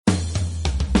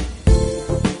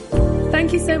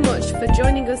Thank you so much for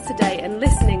joining us today and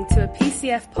listening to a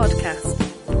PCF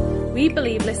podcast. We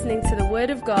believe listening to the Word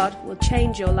of God will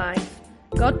change your life.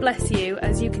 God bless you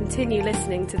as you continue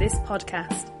listening to this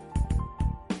podcast.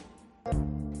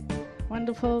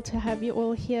 Wonderful to have you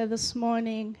all here this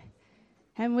morning.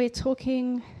 And we're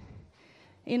talking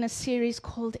in a series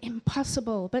called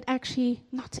Impossible, but actually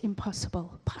not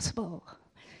impossible, possible.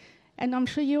 And I'm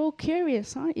sure you're all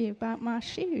curious, aren't you, about my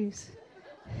shoes?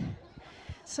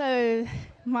 So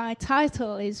my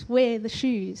title is Wear the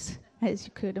Shoes, as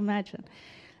you could imagine.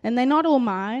 And they're not all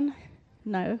mine,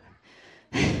 no.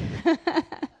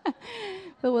 But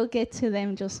we'll get to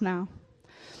them just now.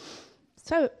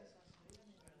 So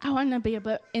I want to be a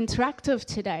bit interactive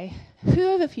today.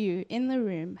 Who of you in the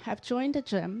room have joined a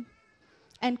gym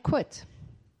and quit?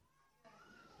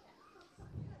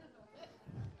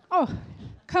 Oh,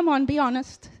 come on, be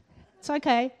honest. It's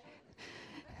okay.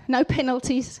 No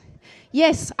penalties.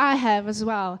 Yes, I have as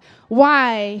well.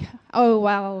 Why? Oh,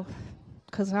 well,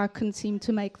 because I couldn't seem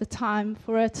to make the time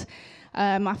for it.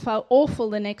 I felt awful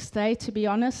the next day, to be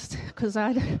honest, because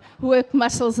I'd worked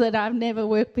muscles that I've never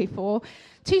worked before.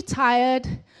 Too tired.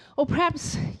 Or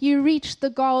perhaps you reached the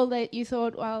goal that you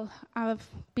thought, well, I've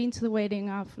been to the wedding,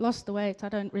 I've lost the weight, I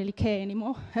don't really care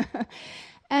anymore.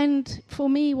 And for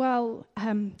me, well,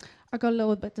 I got a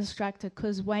little bit distracted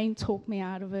because Wayne talked me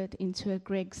out of it into a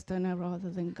Greg's dinner rather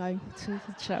than going to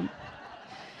the gym.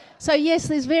 So yes,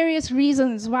 there's various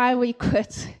reasons why we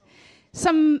quit.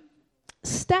 Some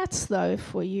stats, though,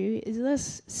 for you is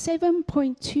this: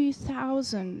 7.2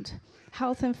 thousand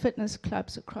health and fitness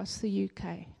clubs across the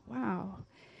UK. Wow.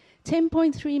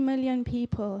 10.3 million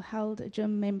people held a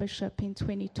gym membership in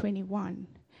 2021.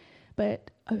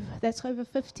 But that's over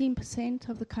 15%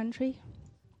 of the country.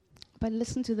 But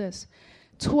listen to this.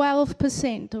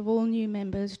 12% of all new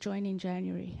members join in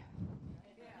January.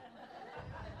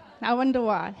 I wonder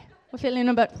why. We're feeling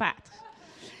a bit fat.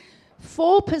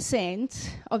 4%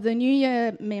 of the New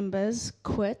Year members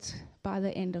quit by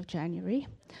the end of January.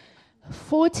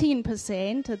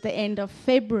 14% at the end of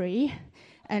February.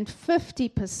 And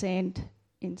 50%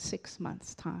 in 6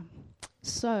 months' time.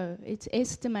 So it's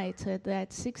estimated that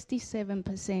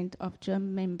 67% of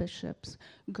gym memberships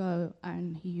go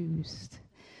unused.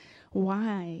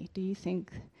 Why do you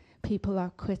think people are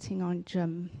quitting on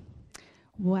gym?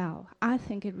 Well, I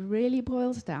think it really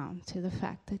boils down to the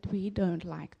fact that we don't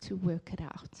like to work it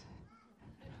out.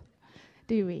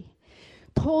 Do we?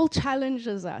 Paul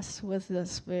challenges us with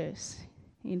this verse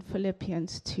in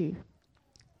Philippians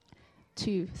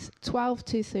 2:12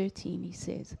 to 13, he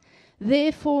says,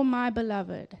 "Therefore, my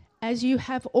beloved, as you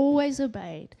have always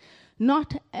obeyed,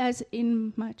 not as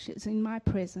in much as in my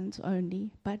presence only,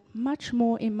 but much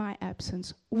more in my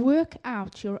absence, work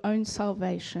out your own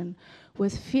salvation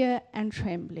with fear and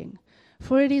trembling.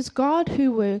 For it is God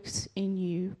who works in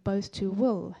you both to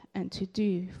will and to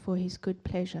do for his good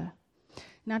pleasure."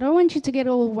 Now, I don't want you to get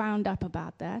all wound up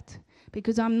about that,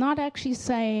 because I'm not actually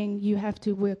saying you have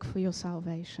to work for your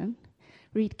salvation.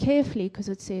 Read carefully, because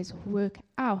it says work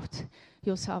out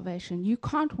your salvation. You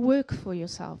can't work for your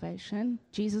salvation.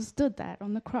 Jesus did that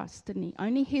on the cross, didn't he?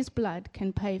 Only his blood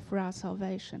can pay for our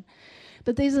salvation.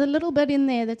 But there's a little bit in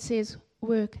there that says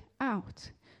work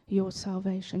out your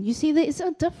salvation. You see, there's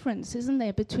a difference, isn't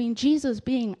there, between Jesus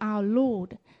being our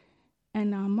Lord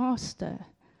and our Master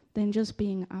than just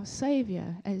being our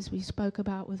Savior, as we spoke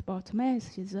about with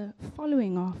Bartimaeus. He's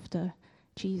following after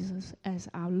Jesus as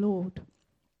our Lord.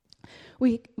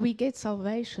 We get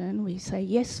salvation, we say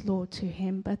yes, Lord, to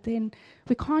him, but then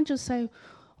we can't just say,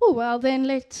 oh, well, then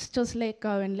let's just let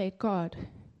go and let God.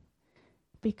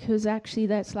 Because actually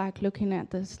that's like looking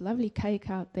at this lovely cake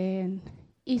out there and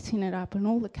eating it up and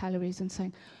all the calories and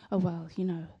saying, oh, well,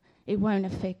 it won't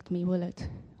affect me, will it?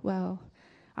 Well,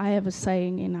 I have a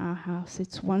saying in our house,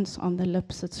 it's once on the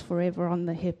lips, it's forever on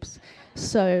the hips.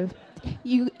 So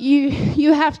you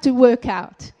have to work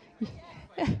out.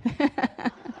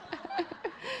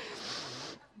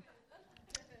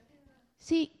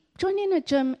 See, joining a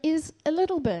gym is a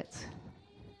little bit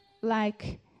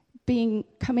like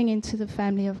coming into the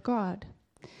family of God.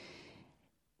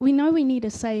 We know we need a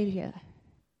savior,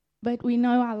 but we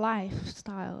know our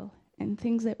lifestyle and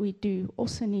things that we do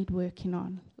also need working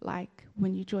on. Like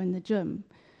when you join the gym,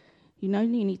 you know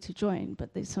you need to join,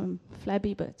 but there's some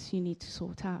flabby bits you need to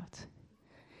sort out.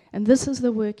 And this is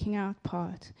the working out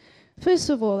part. First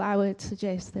of all, I would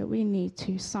suggest that we need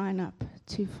to sign up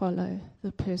to follow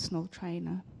the personal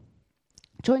trainer.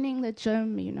 Joining the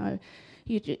gym,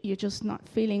 you're just not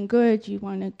feeling good, you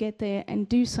want to get there and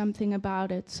do something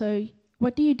about it. So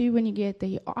what do you do when you get there?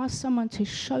 You ask someone to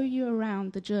show you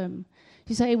around the gym.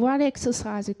 You say, what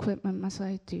exercise equipment must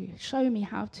I do? Show me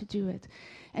how to do it.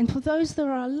 And for those that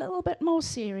are a little bit more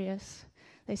serious,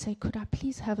 they say, could I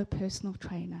please have a personal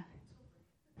trainer?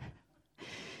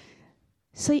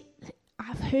 See,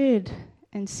 I've heard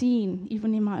and seen,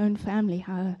 even in my own family,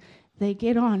 how they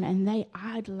get on and they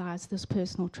idolize this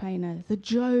personal trainer, the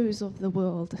Joes of the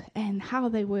world, and how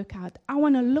they work out. I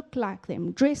want to look like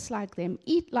them, dress like them,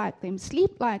 eat like them,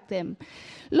 sleep like them,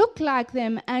 look like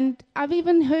them. And I've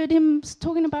even heard him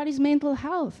talking about his mental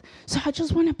health. So I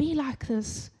just want to be like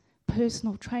this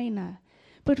personal trainer.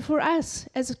 But for us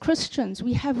as Christians,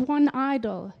 we have one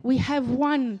idol. We have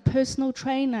one personal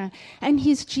trainer, and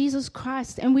he's Jesus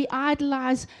Christ. And we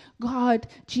idolize God,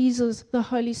 Jesus, the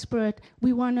Holy Spirit.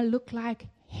 We want to look like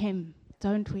him,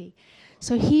 don't we?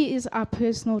 So he is our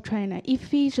personal trainer.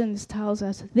 Ephesians tells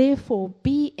us, therefore,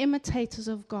 be imitators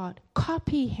of God.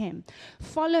 Copy him.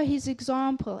 Follow his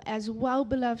example as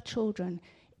well-beloved children.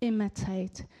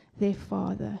 Imitate their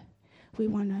Father. We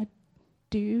want to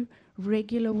do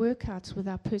regular workouts with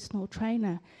our personal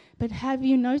trainer. But have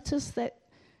you noticed that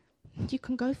you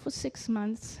can go for 6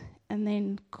 months and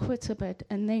then quit a bit,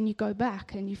 and then you go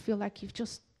back and you feel like you've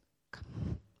just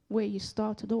where you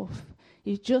started off.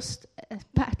 You're just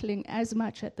battling as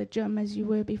much at the gym as you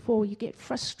were before. You get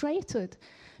frustrated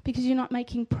because you're not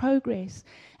making progress.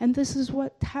 And this is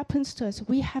what happens to us.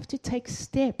 We have to take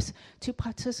steps to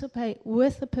participate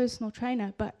with a personal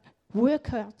trainer, but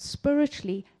work out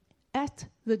spiritually at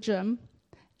the gym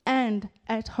and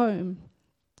at home.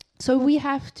 So we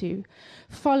have to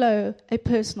follow a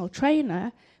personal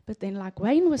trainer, but then like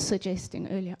Wayne was suggesting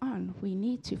earlier on, we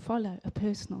need to follow a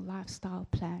personal lifestyle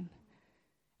plan.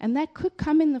 And that could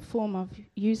come in the form of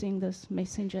using this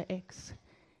Messenger X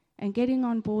and getting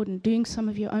on board and doing some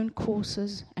of your own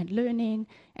courses and learning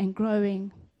and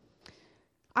growing.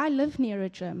 I live near a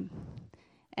gym,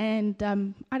 and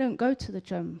I don't go to the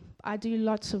gym. I do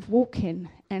lots of walking,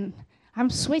 and I'm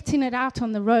sweating it out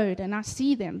on the road, and I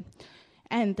see them,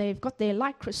 and they've got their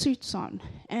lycra suits on,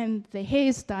 and their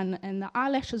hair's done, and the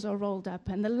eyelashes are rolled up,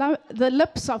 and the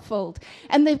lips are filled,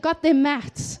 and they've got their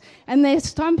mats, and they're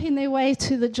stomping their way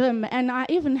to the gym. And I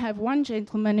even have one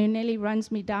gentleman who nearly runs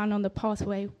me down on the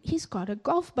pathway. He's got a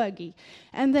golf buggy,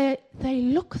 and they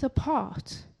look the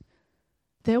part.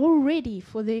 They're all ready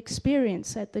for the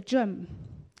experience at the gym,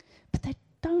 but they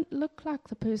don't look like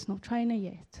the personal trainer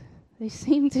yet. They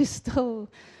seem to still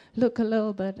look a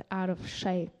little bit out of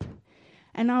shape.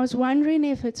 And I was wondering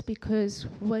if it's because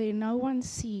where no one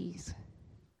sees,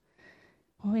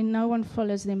 or when no one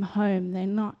follows them home, they're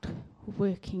not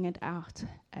working it out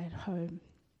at home.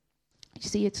 You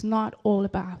see, it's not all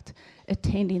about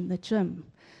attending the gym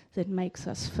that makes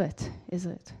us fit, is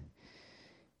it?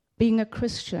 Being a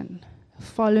Christian,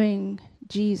 following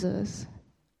Jesus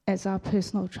as our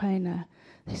personal trainer,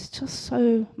 there's just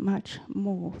so much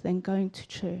more than going to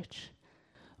church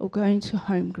or going to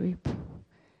home group,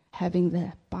 having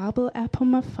the Bible app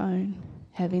on my phone,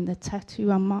 having the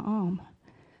tattoo on my arm.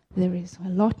 There is a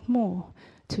lot more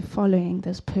to following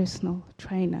this personal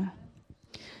trainer.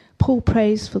 Paul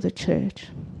prays for the church.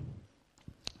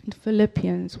 In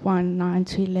Philippians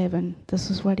 1:9-11,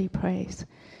 this is what he prays.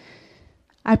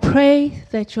 I pray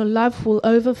that your love will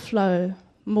overflow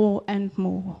more and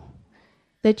more,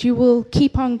 that you will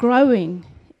keep on growing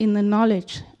in the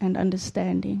knowledge and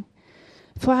understanding.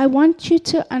 For I want you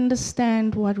to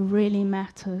understand what really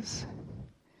matters,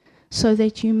 so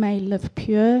that you may live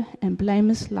pure and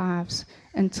blameless lives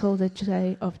until the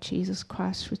day of Jesus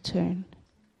Christ's return.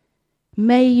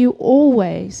 May you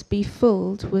always be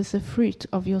filled with the fruit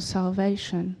of your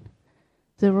salvation,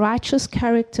 the righteous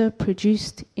character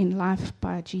produced in life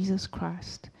by Jesus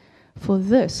Christ. For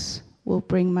this will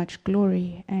bring much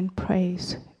glory and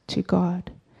praise to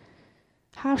God.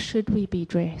 How should we be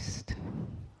dressed?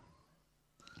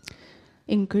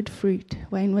 In good fruit.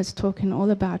 Wayne was talking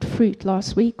all about fruit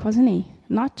last week, wasn't he?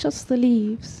 Not just the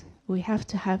leaves. We have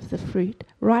to have the fruit.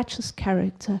 Righteous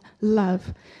character,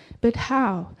 love. But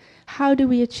how? How do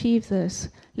we achieve this?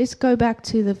 Let's go back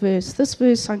to the verse. This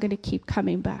verse I'm going to keep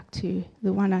coming back to,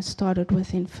 the one I started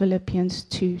with in Philippians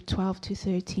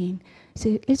 2:12-13.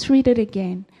 So let's read it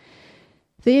again.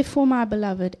 Therefore, my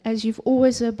beloved, as you've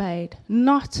always obeyed,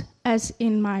 not as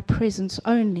in my presence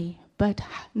only, but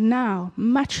now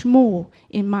much more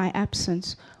in my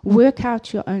absence, work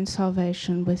out your own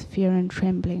salvation with fear and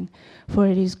trembling, for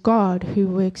it is God who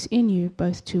works in you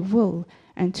both to will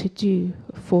and to do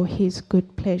for his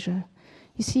good pleasure.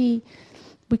 You see,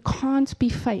 we can't be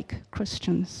fake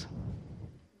Christians.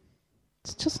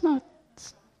 It's just not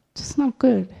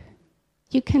good.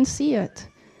 You can see it.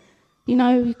 You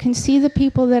know, you can see the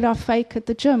people that are fake at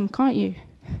the gym, can't you?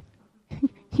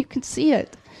 You can see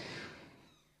it.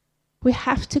 We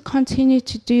have to continue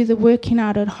to do the working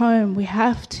out at home. We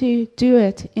have to do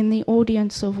it in the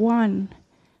audience of one.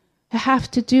 You have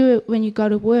to do it when you go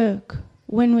to work,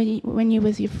 when you're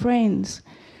with your friends.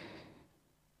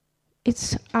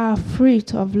 It's our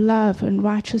fruit of love and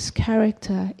righteous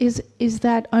character. Is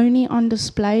that only on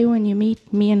display when you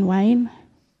meet me and Wayne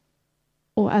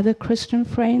or other Christian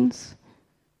friends?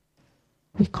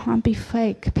 We can't be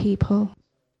fake, people.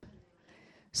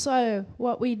 So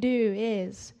what we do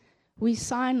is we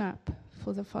sign up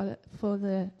for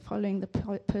following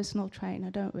the personal trainer,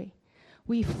 don't we?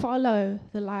 We follow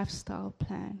the lifestyle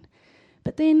plan.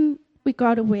 But then we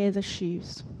got to wear the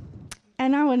shoes.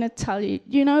 And I want to tell you,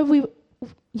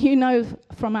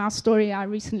 from our story, I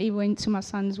recently went to my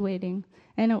son's wedding,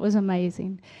 and it was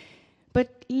amazing.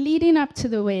 But leading up to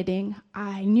the wedding,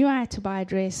 I knew I had to buy a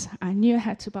dress. I knew I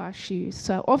had to buy shoes.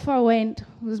 So off I went. It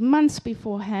was months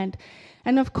beforehand.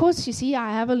 And of course, you see,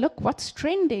 I have a look, what's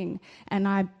trending? And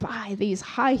I buy these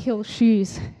high heel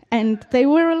shoes. And they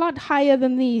were a lot higher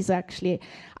than these, actually.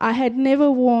 I had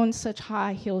never worn such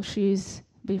high heel shoes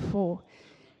before.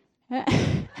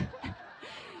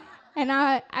 And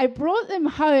I brought them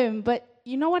home, but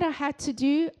you know what I had to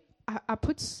do? I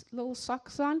put little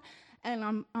socks on, and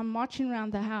I'm marching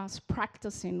around the house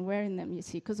practicing wearing them, you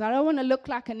see, because I don't want to look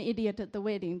like an idiot at the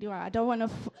wedding, do I? I don't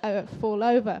want to fall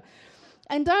over.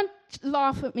 And don't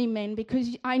laugh at me, men,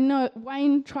 because I know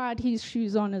Wayne tried his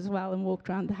shoes on as well and walked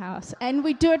around the house. And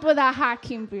we do it with our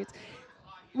hiking boots.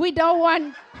 We don't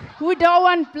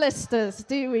want blisters,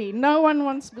 do we? No one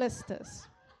wants blisters.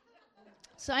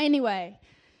 So anyway,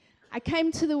 I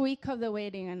came to the week of the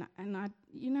wedding, and I,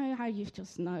 you know how you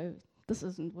just know this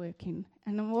isn't working.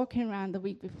 And I'm walking around the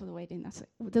week before the wedding. I said,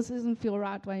 this doesn't feel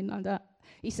right, Wayne.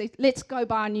 He said, let's go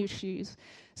buy new shoes.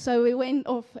 So we went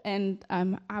off, and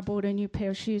I bought a new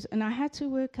pair of shoes, and I had to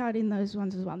work out in those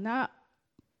ones as well. Now,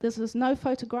 this is no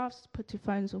photographs. Put your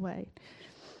phones away.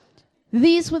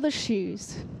 These were the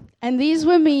shoes, and these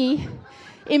were me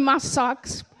in my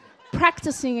socks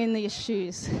practicing in these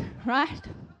shoes, right?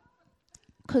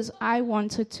 Because I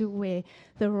wanted to wear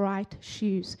the right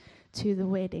shoes to the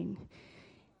wedding.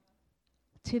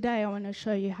 Today I want to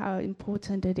show you how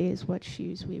important it is what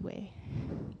shoes we wear.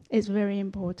 It's very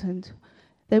important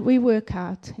that we work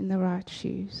out in the right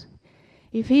shoes.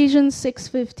 Ephesians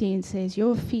 6:15 says,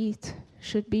 your feet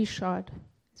should be shod.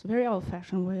 It's a very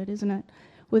old-fashioned word, isn't it?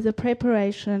 With the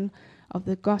preparation of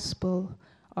the gospel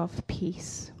of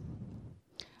peace.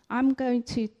 I'm going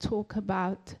to talk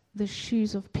about the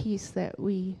shoes of peace that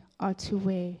we are to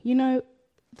wear. You know,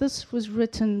 this was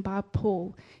written by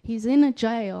Paul. He's in a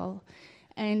jail,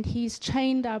 and he's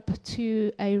chained up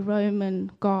to a Roman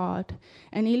guard.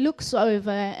 And he looks over,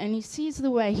 and he sees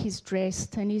the way he's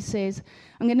dressed, and he says,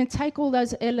 I'm going to take all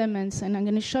those elements, and I'm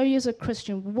going to show you as a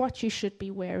Christian what you should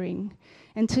be wearing.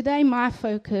 And today my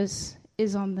focus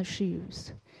is on the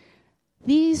shoes.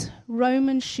 These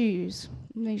Roman shoes,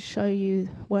 let me show you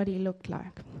what he looked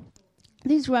like.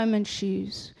 These Roman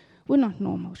shoes were not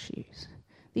normal shoes.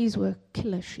 These were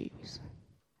killer shoes,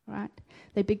 right?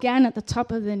 They began at the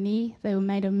top of the knee. They were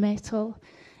made of metal,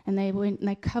 and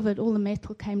they covered, all the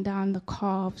metal came down the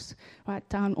calves, right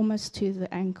down almost to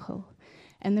the ankle.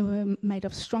 And they were made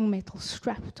of strong metal,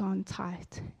 strapped on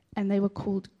tight, and they were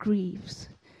called greaves.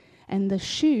 And the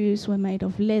shoes were made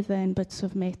of leather and bits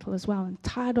of metal as well, and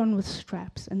tied on with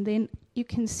straps. And then you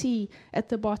can see at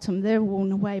the bottom, they're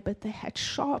worn away, but they had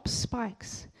sharp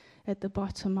spikes at the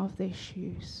bottom of their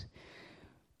shoes.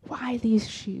 Why these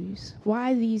shoes?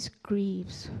 Why these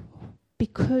greaves?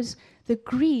 Because the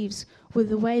greaves were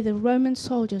the way the Roman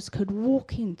soldiers could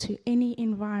walk into any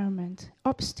environment,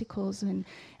 obstacles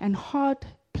and hard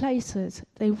places.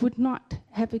 They would not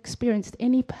have experienced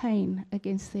any pain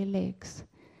against their legs.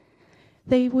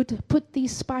 They would put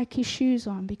these spiky shoes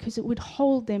on because it would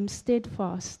hold them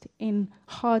steadfast in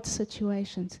hard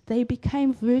situations. They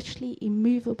became virtually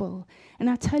immovable.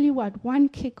 And I tell you what, one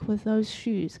kick with those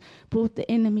shoes brought the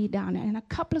enemy down. And a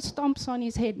couple of stomps on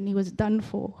his head and he was done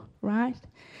for, right?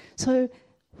 So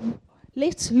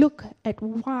let's look at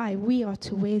why we are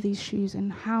to wear these shoes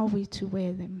and how we're to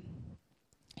wear them.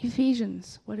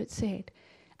 Ephesians, what it said,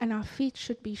 and our feet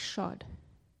should be shod.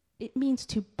 It means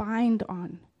to bind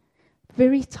on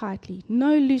very tightly.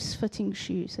 No loose-fitting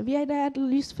shoes. Have you ever had a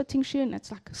loose-fitting shoe and it's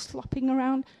like slopping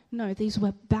around? No, these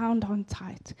were bound on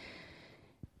tight.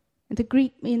 And the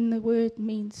Greek in the word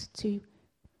means to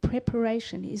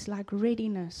preparation, is like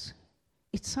readiness.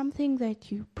 It's something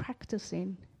that you practice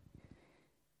in.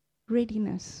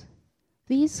 Readiness.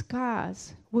 These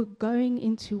guys were going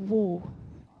into war.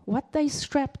 what they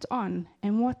strapped on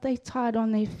and what they tied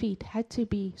on their feet had to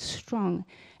be strong,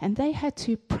 and they had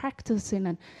to practice in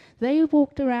it. They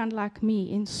walked around like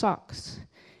me in socks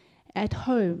at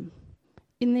home,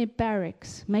 in their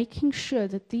barracks, making sure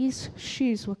that these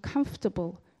shoes were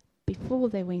comfortable before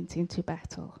they went into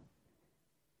battle,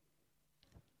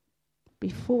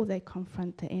 before they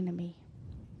confront the enemy.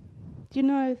 Do you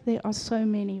know there are so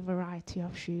many variety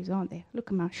of shoes, aren't there? Look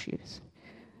at my shoes.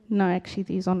 No, actually,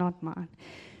 these are not mine.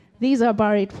 These are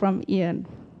borrowed from Ian.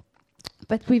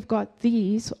 But we've got,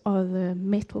 these are the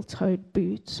metal-toed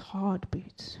boots, hard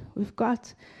boots. We've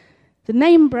got the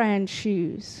name brand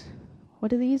shoes.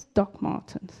 What are these? Doc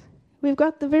Martens. We've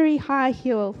got the very high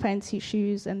heel fancy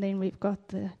shoes, and then we've got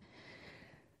the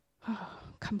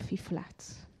comfy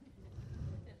flats.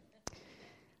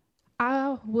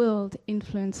 Our world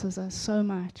influences us so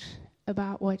much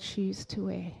about what shoes to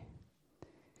wear.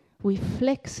 We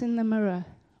flex in the mirror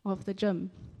of the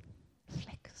gym.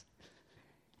 Flex.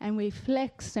 And we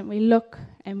flex and we look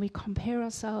and we compare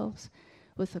ourselves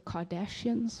with the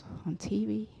Kardashians on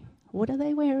TV. What are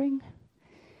they wearing?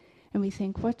 And we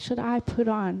think, what should I put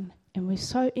on? And we're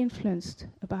so influenced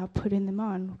about putting them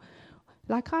on.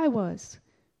 Like I was.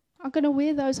 I'm going to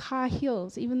wear those high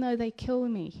heels even though they kill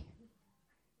me.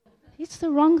 It's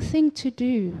the wrong thing to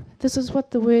do. This is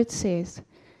what the word says.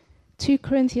 2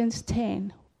 Corinthians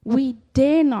 10. We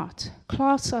dare not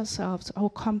class ourselves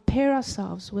or compare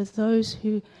ourselves with those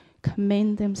who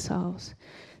commend themselves.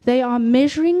 They are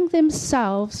measuring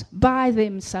themselves by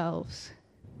themselves,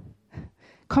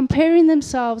 comparing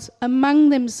themselves among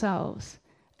themselves,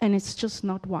 and it's just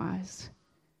not wise.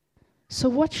 So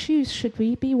what shoes should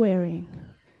we be wearing?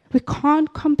 We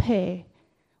can't compare.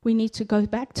 We need to go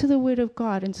back to the Word of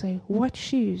God and say, what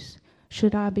shoes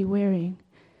should I be wearing?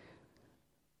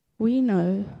 We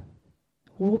know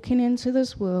walking into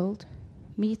this world,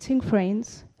 meeting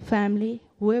friends, family,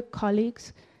 work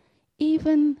colleagues,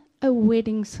 even a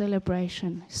wedding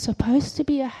celebration, is supposed to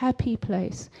be a happy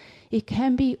place. It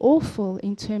can be awful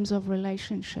in terms of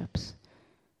relationships.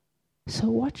 So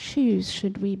what shoes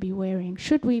should we be wearing?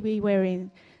 Should we be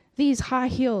wearing these high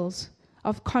heels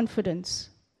of confidence,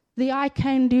 the I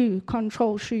can do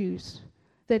control shoes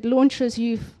that launches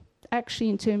you actually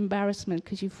into embarrassment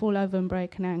because you fall over and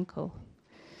break an ankle?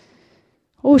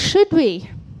 Or should we?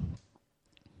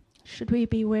 Should we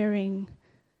be wearing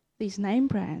these name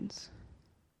brands?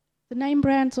 The name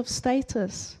brands of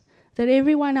status that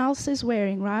everyone else is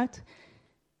wearing, right?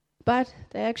 But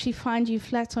they actually find you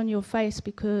flat on your face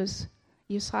because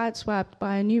you're sideswiped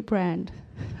by a new brand.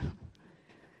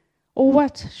 Or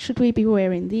what should we be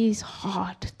wearing? These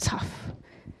hard, tough,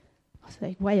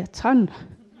 they weigh a ton.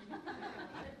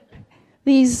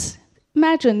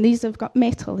 Imagine these have got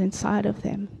metal inside of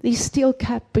them. These steel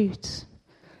cap boots.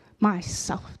 My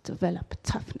self-developed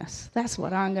toughness. That's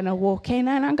what I'm going to walk in,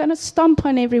 and I'm going to stomp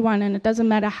on everyone, and it doesn't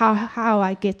matter how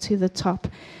I get to the top.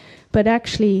 But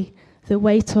actually, the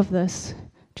weight of this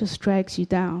just drags you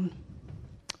down.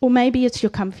 Or maybe it's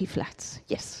your comfy flats.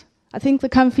 Yes, I think the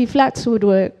comfy flats would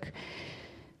work.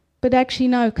 But actually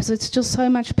no, because it's just so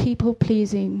much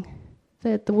people-pleasing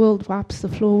that the world wipes the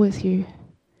floor with you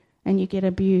and you get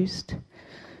abused.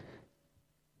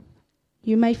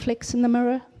 You may flex in the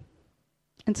mirror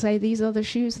and say, these are the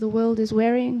shoes the world is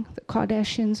wearing, the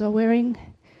Kardashians are wearing,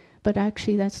 but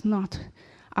actually that's not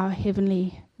our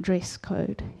heavenly dress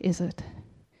code, is it?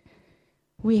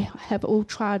 We have all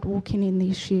tried walking in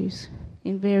these shoes,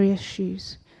 in various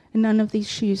shoes, and none of these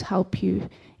shoes help you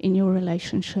in your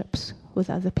relationships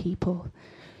with other people.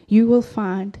 You will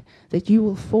find that you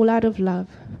will fall out of love,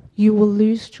 you will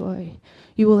lose joy,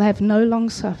 you will have no long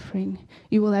suffering,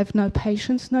 you will have no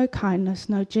patience, no kindness,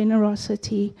 no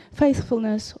generosity,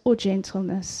 faithfulness, or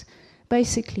gentleness.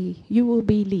 Basically, you will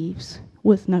be leaves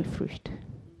with no fruit.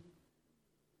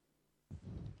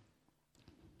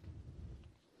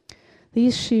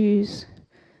 These shoes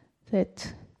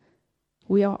that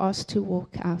we are asked to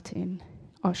walk out in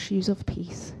are shoes of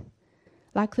peace.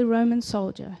 Like the Roman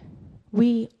soldier,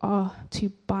 we are to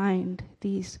bind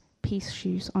these peace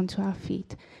shoes onto our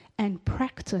feet and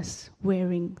practice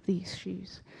wearing these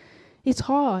shoes. It's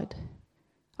hard.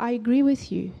 I agree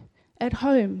with you. At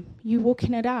home, you're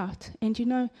walking it out, and you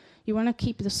know you want to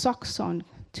keep the socks on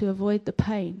to avoid the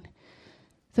pain.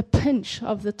 The pinch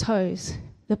of the toes,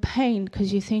 the pain,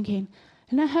 because you're thinking,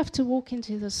 and I have to walk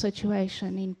into the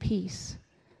situation in peace.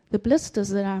 The blisters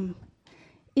that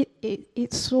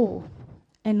it's sore,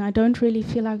 and I don't really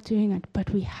feel like doing it, but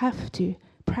we have to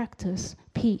practice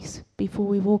peace before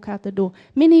we walk out the door.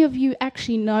 Many of you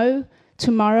actually know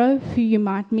tomorrow who you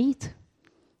might meet.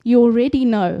 You already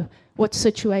know what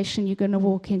situation you're going to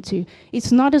walk into.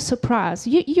 It's not a surprise.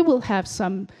 You will have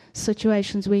some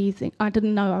situations where you think, I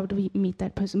didn't know I would meet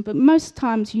that person. But most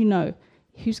times you know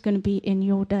who's going to be in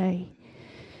your day.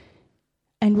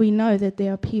 And we know that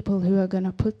there are people who are going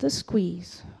to put the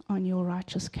squeeze on your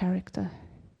righteous character.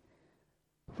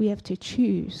 We have to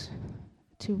choose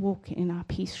to walk in our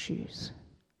peace shoes.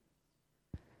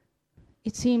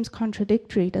 It seems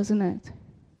contradictory, doesn't it?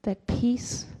 That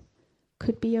peace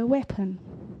could be a weapon.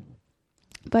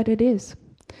 But it is.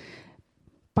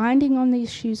 Binding on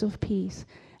these shoes of peace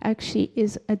actually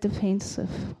is a defensive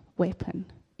weapon.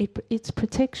 It's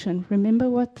protection. Remember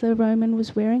what the Roman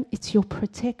was wearing? It's your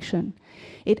protection.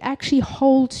 It actually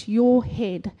holds your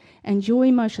head and your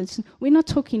emotions. We're not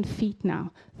talking feet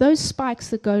now. Those spikes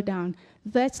that go down,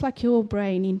 that's like your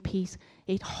brain in peace.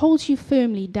 It holds you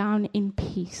firmly down in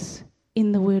peace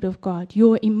in the Word of God.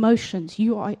 Your emotions,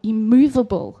 you are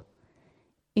immovable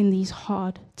in these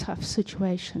hard, tough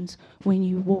situations when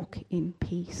you walk in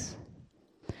peace.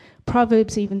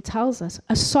 Proverbs even tells us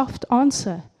a soft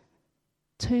answer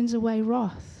turns away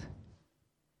wrath.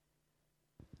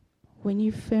 When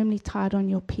you're firmly tied on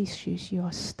your peace shoes, you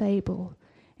are stable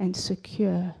and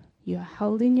secure. You are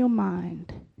held in your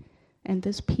mind, and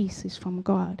this peace is from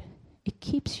God. It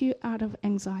keeps you out of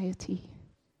anxiety.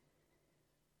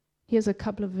 Here's a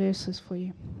couple of verses for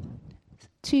you.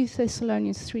 2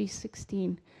 Thessalonians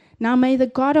 3:16. Now may the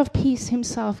God of peace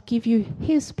himself give you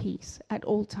his peace at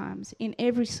all times, in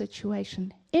every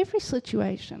situation,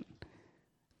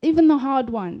 even the hard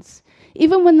ones.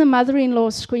 Even when the mother-in-law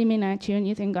is screaming at you and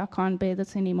you think, I can't bear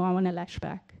this anymore, I want to lash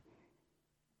back.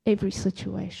 Every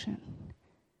situation.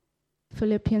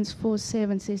 Philippians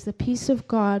 4:7 says, the peace of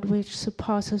God which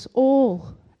surpasses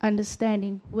all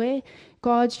understanding, where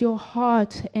guards your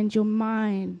heart and your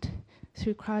mind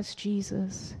through Christ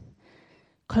Jesus.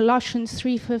 Colossians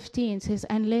 3:15 says,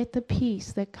 and let the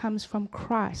peace that comes from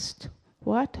Christ,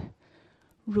 what?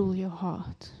 Rule your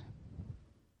heart.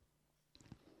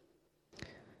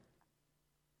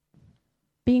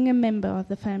 Being a member of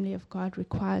the family of God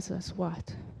requires us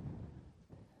what?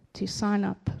 To sign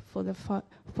up for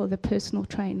the personal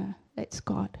trainer. That's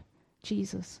God,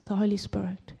 Jesus, the Holy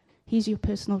Spirit. He's your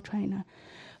personal trainer.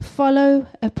 Follow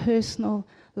a personal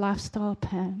lifestyle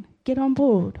plan. Get on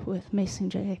board with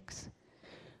Messenger X.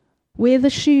 Wear the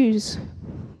shoes.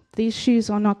 These shoes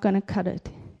are not going to cut it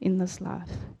in this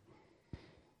life.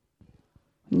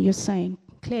 And you're saying,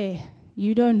 Claire,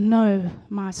 you don't know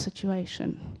my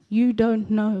situation. You don't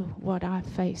know what I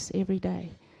face every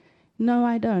day. No,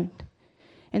 I don't.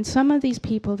 And some of these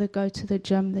people that go to the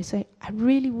gym, they say, I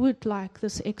really would like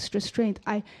this extra strength.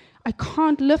 I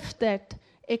can't lift that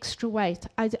extra weight.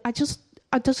 I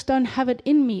just don't have it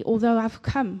in me, although I've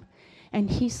come. And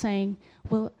he's saying,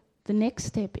 well, the next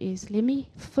step is, let me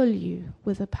fill you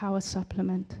with a power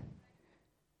supplement.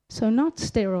 So not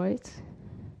steroids.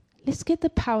 Let's get the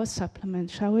power supplement,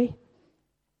 shall we?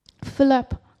 Fill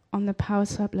up on the power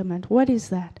supplement. What is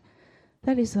that?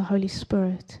 That is the Holy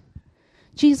Spirit.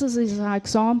 Jesus is our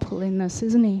example in this,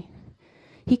 isn't he?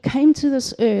 He came to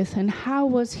this earth, and how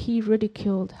was he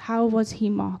ridiculed? How was he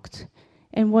mocked?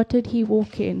 And what did he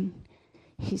walk in?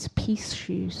 His peace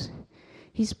shoes.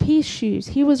 His peace shoes.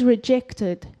 He was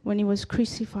rejected when he was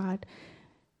crucified.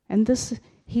 And this,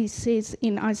 he says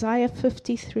in Isaiah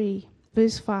 53,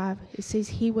 verse 5, it says,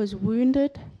 he was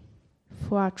wounded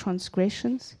for our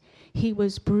transgressions. He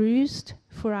was bruised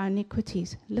for our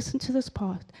iniquities. Listen to this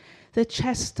part. The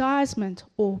chastisement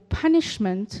or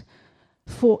punishment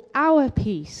for our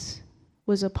peace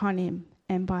was upon him,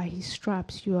 and by his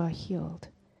stripes you are healed.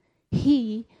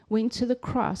 He went to the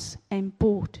cross and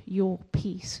bought your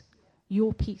peace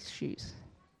shoes.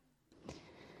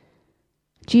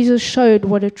 Jesus showed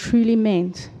what it truly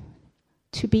meant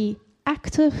to be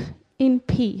active in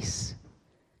peace,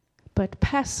 but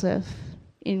passive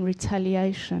in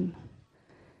retaliation.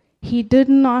 He did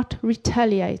not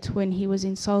retaliate when he was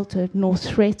insulted, nor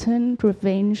threatened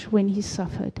revenge when he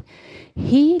suffered.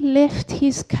 He left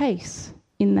his case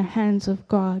in the hands of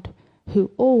God, who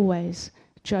always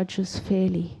judges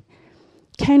fairly.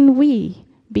 Can we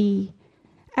be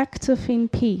active in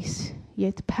peace,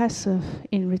 yet passive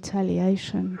in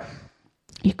retaliation?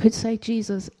 You could say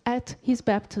Jesus, at his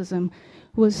baptism,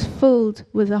 was filled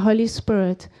with the Holy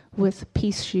Spirit with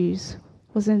peace shoes,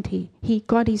 wasn't he? He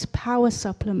got his power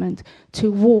supplement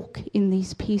to walk in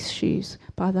these peace shoes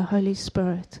by the Holy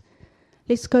Spirit.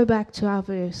 Let's go back to our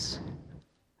verse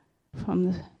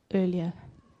from earlier.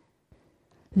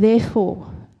 Therefore,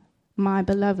 my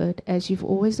beloved, as you've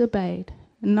always obeyed,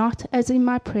 not as in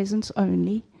my presence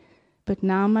only, but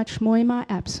now much more in my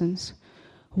absence,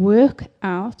 Work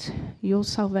out your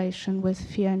salvation with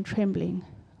fear and trembling,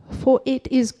 for it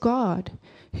is God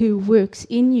who works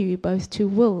in you both to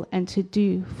will and to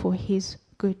do for his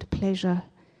good pleasure.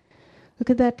 Look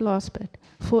at that last bit.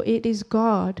 For it is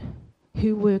God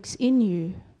who works in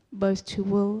you both to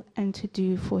will and to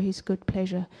do for his good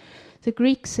pleasure. The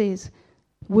Greek says,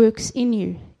 works in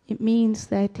you. It means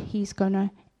that he's going to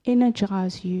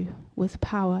energize you with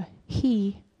power.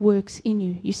 He works in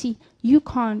you. You see, you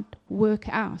can't work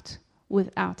out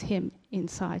without him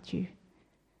inside you.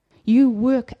 You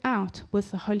work out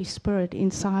with the Holy Spirit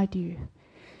inside you.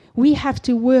 We have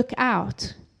to work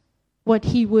out what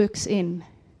he works in.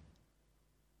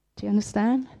 Do you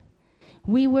understand?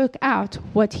 We work out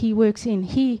what he works in.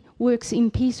 He works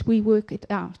in peace, we work it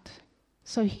out.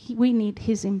 So we need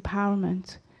his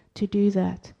empowerment to do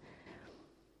that.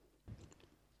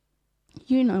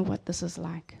 You know what this is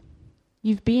like.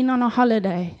 You've been on a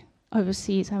holiday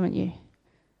overseas, haven't you?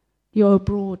 Your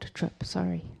abroad trip,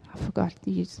 sorry. I forgot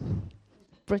to use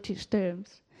British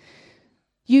terms.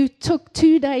 You took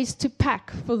 2 days to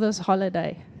pack for this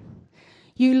holiday.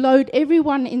 You load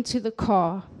everyone into the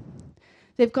car.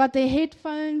 They've got their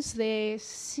headphones, their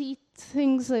seat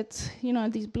things that,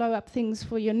 these blow-up things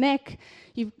for your neck.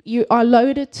 You are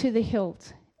loaded to the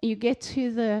hilt. You get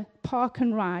to the park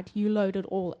and ride. You load it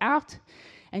all out,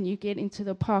 and you get into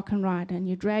the park and ride, and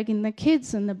you drag in the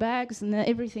kids and the bags and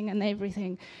everything,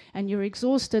 and you're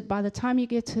exhausted. By the time you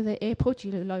get to the airport,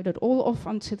 you load it all off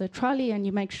onto the trolley, and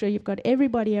you make sure you've got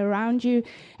everybody around you,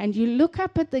 and you look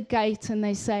up at the gate, and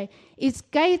they say, it's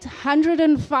gate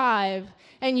 105,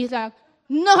 and you're like,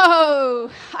 no,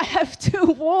 I have to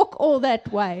walk all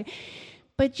that way.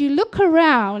 But you look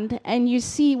around, and you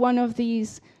see one of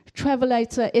these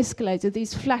Travelator escalators,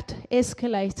 these flat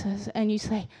escalators, and you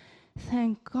say,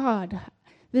 thank God,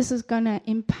 this is going to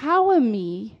empower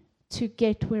me to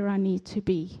get where I need to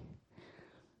be.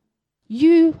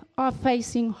 You are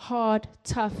facing hard,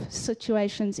 tough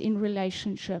situations in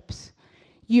relationships.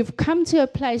 You've come to a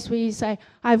place where you say,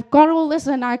 I've got all this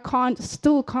and I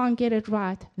still can't get it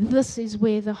right. This is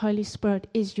where the Holy Spirit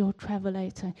is your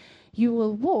travelator. You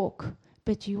will walk,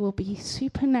 but you will be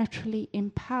supernaturally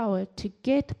empowered to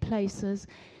get places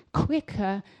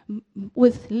quicker,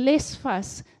 with less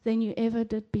fuss than you ever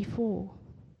did before.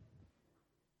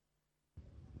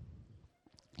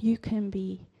 You can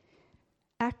be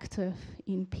active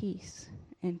in peace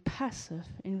and passive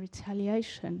in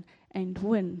retaliation and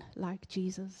win like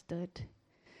Jesus did.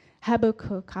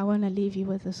 Habakkuk, I want to leave you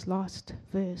with this last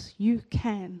verse. You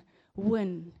can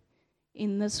win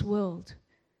in this world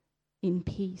in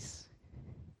peace.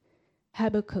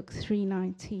 Habakkuk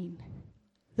 3:19.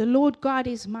 The Lord God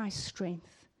is my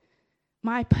strength,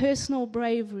 my personal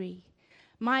bravery,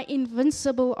 my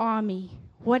invincible army.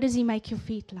 What does he make your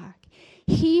feet like?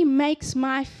 He makes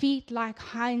my feet like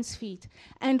hinds' feet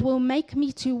and will make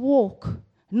me to walk,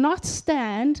 not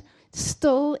stand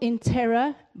still in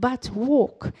terror, but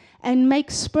walk and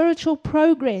make spiritual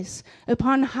progress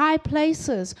upon high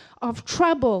places of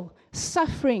trouble,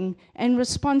 suffering, and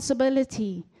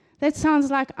responsibility. That sounds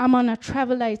like I'm on a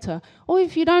travelator. Or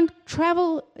if you don't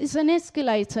travel, it's an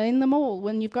escalator in the mall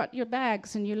when you've got your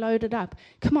bags and you load it up.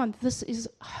 Come on, this is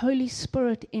Holy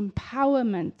Spirit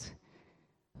empowerment.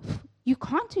 You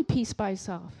can't do peace by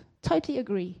yourself. Totally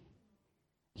agree.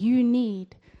 You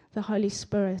need the Holy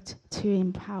Spirit to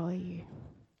empower you.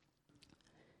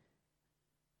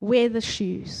 Wear the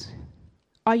shoes.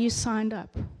 Are you signed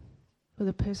up with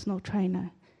a personal trainer?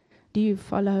 Do you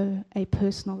follow a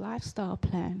personal lifestyle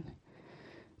plan?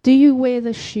 Do you wear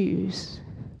the shoes?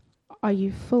 Are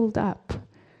you filled up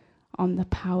on the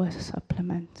power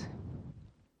supplement?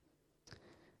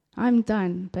 I'm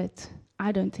done, but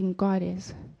I don't think God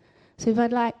is. So if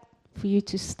I'd like for you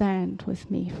to stand with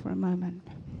me for a moment.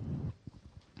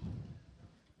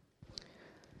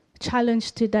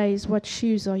 Challenge today is, what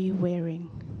shoes are you wearing?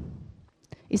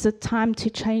 Is it time to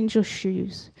change your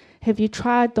shoes? Have you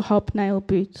tried the hobnail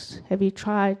boots? Have you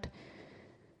tried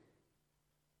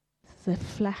the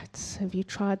flats? Have you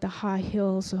tried the high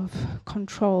heels of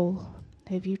control?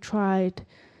 Have you tried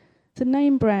the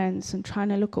name brands and trying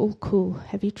to look all cool?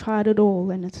 Have you tried it all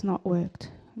and it's not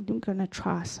worked? I'm going to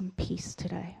try some peace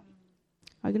today.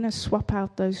 I'm going to swap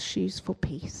out those shoes for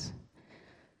peace.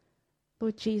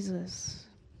 Lord Jesus,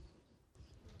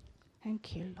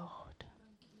 thank you, Lord.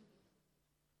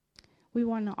 We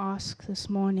want to ask this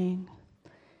morning,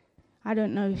 I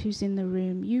don't know who's in the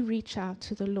room, you reach out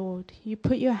to the Lord. You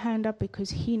put your hand up because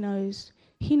He knows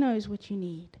what you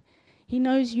need. He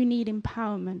knows you need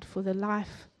empowerment for the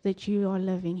life that you are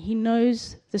living. He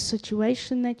knows the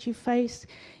situation that you face.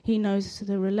 He knows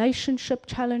the relationship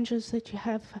challenges that you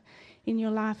have in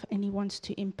your life, and He wants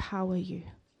to empower you.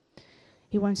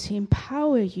 He wants to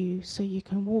empower you so you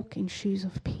can walk in shoes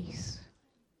of peace.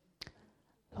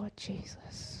 Lord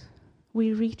Jesus,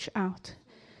 we reach out.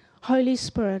 Holy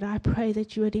Spirit, I pray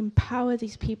that you would empower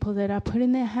these people that are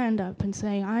putting their hand up and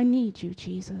saying, I need you,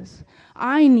 Jesus.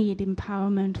 I need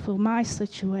empowerment for my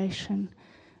situation.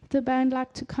 If the band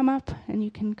like to come up and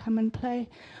you can come and play.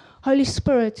 Holy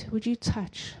Spirit, would you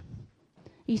touch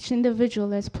each individual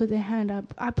that's put their hand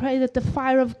up? I pray that the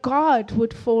fire of God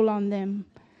would fall on them.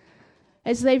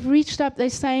 As they've reached up,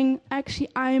 they're saying, actually,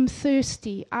 I am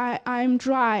thirsty. I am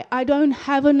dry. I don't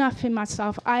have enough in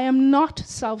myself. I am not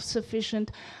self-sufficient.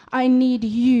 I need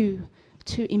you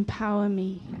to empower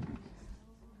me.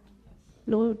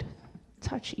 Lord,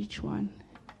 touch each one.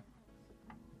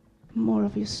 More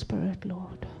of your Spirit,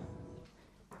 Lord.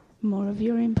 More of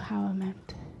your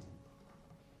empowerment.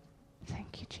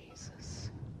 Thank you, Jesus.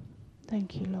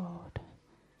 Thank you, Lord.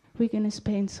 We're going to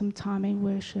spend some time in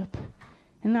worship.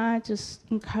 And I just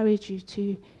encourage you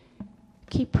to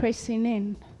keep pressing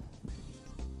in.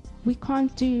 We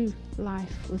can't do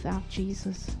life without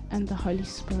Jesus and the Holy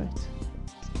Spirit.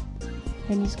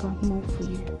 And He's got more for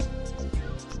you.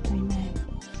 Amen.